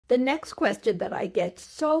The next question that I get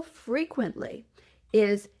so frequently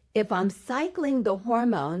is, if I'm cycling the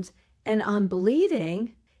hormones and I'm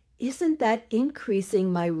bleeding, isn't that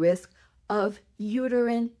increasing my risk of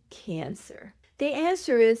uterine cancer? The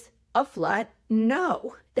answer is a flat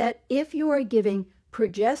no. That if you are giving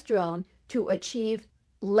progesterone to achieve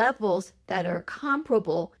levels that are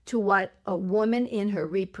comparable to what a woman in her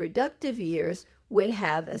reproductive years would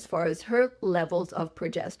have as far as her levels of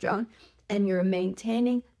progesterone, and you're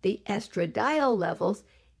maintaining the estradiol levels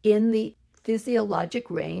in the physiologic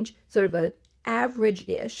range, sort of an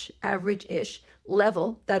average-ish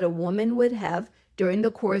level that a woman would have during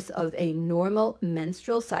the course of a normal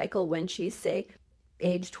menstrual cycle when she's, say,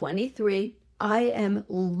 age 23, I am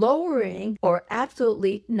lowering or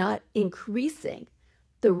absolutely not increasing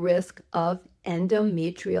the risk of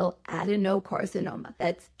endometrial adenocarcinoma.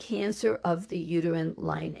 That's cancer of the uterine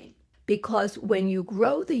lining. Because when you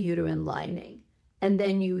grow the uterine lining and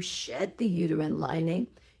then you shed the uterine lining,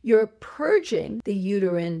 you're purging the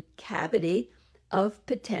uterine cavity of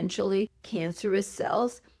potentially cancerous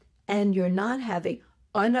cells, and you're not having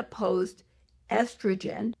unopposed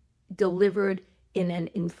estrogen delivered in an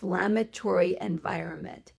inflammatory environment.